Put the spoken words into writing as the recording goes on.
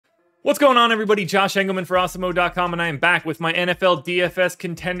What's going on, everybody? Josh Engleman for Awesemo.com, and I am back with my NFL DFS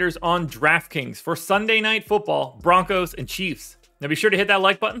contenders on DraftKings for Sunday Night Football, Broncos and Chiefs. Now be sure to hit that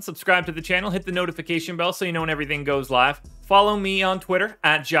like button, subscribe to the channel, hit the notification bell so you know when everything goes live. Follow me on Twitter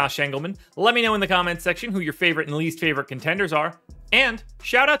at Josh Engleman. Let me know in the comments section who your favorite and least favorite contenders are. And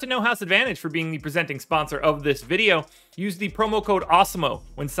shout out to No House Advantage for being the presenting sponsor of this video. Use the promo code Awesemo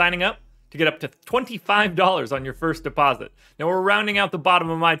when signing up to get up to $25 on your first deposit. Now we're rounding out the bottom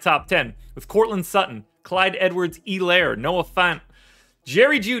of my top 10 with Courtland Sutton, Clyde Edwards-Helaire, Noah Fant,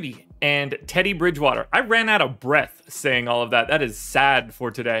 Jerry Jeudy, and Teddy Bridgewater. I ran out of breath saying all of that. That is sad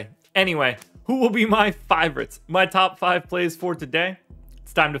for today. Anyway, who will be my favorites? My top 5 plays for today?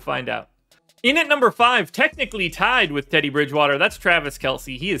 It's time to find out. In at number 5, technically tied with Teddy Bridgewater, that's Travis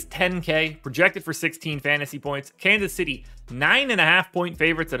Kelce. He is 10K, projected for 16 fantasy points. Kansas City, 9.5 point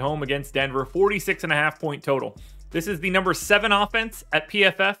favorites at home against Denver, 46.5 point total. This is the number 7 offense at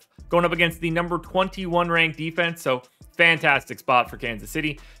PFF, going up against the number 21 ranked defense, so fantastic spot for Kansas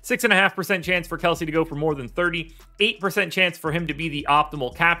City. 6.5% chance for Kelce to go for more than 30, 8% chance for him to be the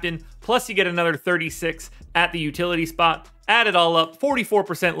optimal captain, plus you get another 36 at the utility spot. Add it all up,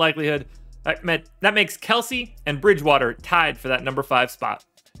 44% likelihood. That makes Kelce and Bridgewater tied for that number 5 spot.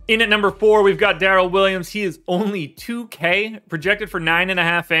 In at number 4, we've got Darrell Williams. He is only 2K, projected for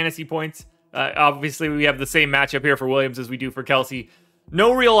 9.5 fantasy points. Obviously, we have the same matchup here for Williams as we do for Kelce.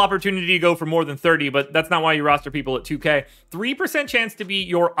 No real opportunity to go for more than 30, but that's not why you roster people at 2K. 3% chance to be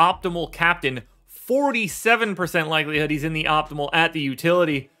your optimal captain. 47% likelihood he's in the optimal at the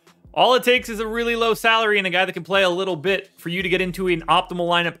utility. All it takes is a really low salary and a guy that can play a little bit for you to get into an optimal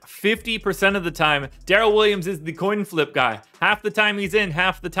lineup 50% of the time. Darrell Williams is the coin flip guy. Half the time he's in,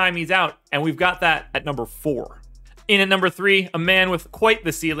 half the time he's out, and we've got that at number 4. In at number 3, a man with quite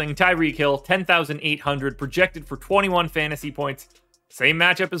the ceiling, Tyreek Hill, 10,800, projected for 21 fantasy points. Same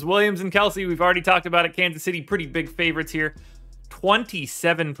matchup as Williams and Kelce. We've already talked about it. Kansas City, pretty big favorites here.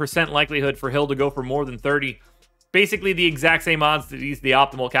 27% likelihood for Hill to go for more than 30. Basically the exact same odds that he's the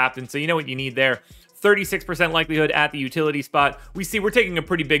optimal captain, so you know what you need there. 36% likelihood at the utility spot. We see we're taking a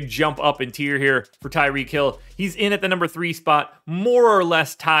pretty big jump up in tier here for Tyreek Hill. He's in at the number 3 spot, more or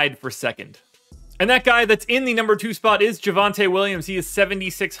less tied for second. And that guy that's in the number 2 spot is Javonte Williams. He is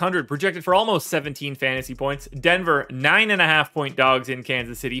 7,600, projected for almost 17 fantasy points. Denver, 9.5 point dogs in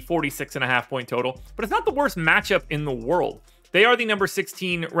Kansas City, 46.5 point total. But it's not the worst matchup in the world. They are the number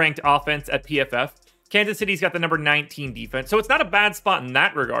 16 ranked offense at PFF. Kansas City's got the number 19 defense, so it's not a bad spot in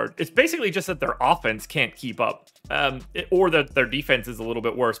that regard. It's basically just that their offense can't keep up, or that their defense is a little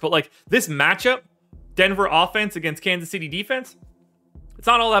bit worse. But like this matchup, Denver offense against Kansas City defense, it's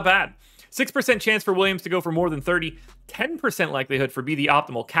not all that bad. 6% chance for Williams to go for more than 30, 10% likelihood for be the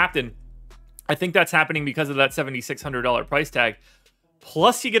optimal captain. I think that's happening because of that $7,600 price tag.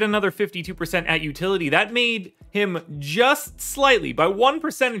 Plus, you get another 52% at utility. That made him just slightly, by 1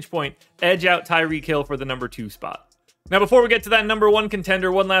 percentage point, edge out Tyreek Hill for the number 2 spot. Now, before we get to that number 1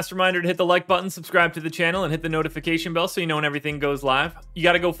 contender, one last reminder to hit the like button, subscribe to the channel, and hit the notification bell so you know when everything goes live. You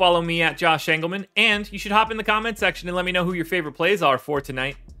got to go follow me at Josh Engleman, and you should hop in the comment section and let me know who your favorite plays are for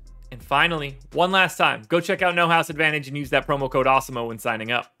tonight. And finally, one last time, go check out No House Advantage and use that promo code Awesemo when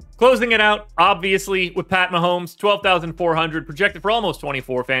signing up. Closing it out, obviously, with Pat Mahomes, 12,400, projected for almost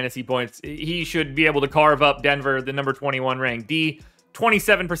 24 fantasy points. He should be able to carve up Denver, the number 21 ranked D.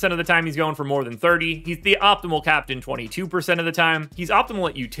 27% of the time he's going for more than 30. He's the optimal captain 22% of the time. He's optimal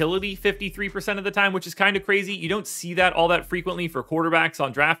at utility 53% of the time, which is kind of crazy. You don't see that all that frequently for quarterbacks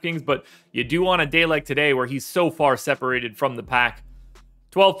on DraftKings, but you do on a day like today where he's so far separated from the pack.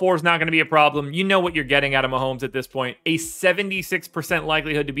 12-4 is not going to be a problem. You know what you're getting out of Mahomes at this point. A 76%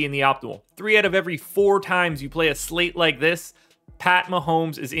 likelihood to be in the optimal. 3 out of every 4 times you play a slate like this, Pat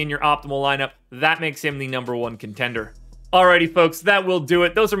Mahomes is in your optimal lineup. That makes him the number 1 contender. Alrighty, folks, that will do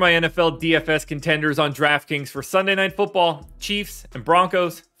it. Those are my NFL DFS contenders on DraftKings for Sunday Night Football, Chiefs and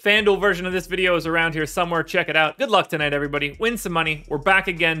Broncos. FanDuel version of this video is around here somewhere. Check it out. Good luck tonight, everybody. Win some money. We're back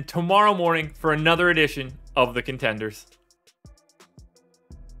again tomorrow morning for another edition of the Contenders.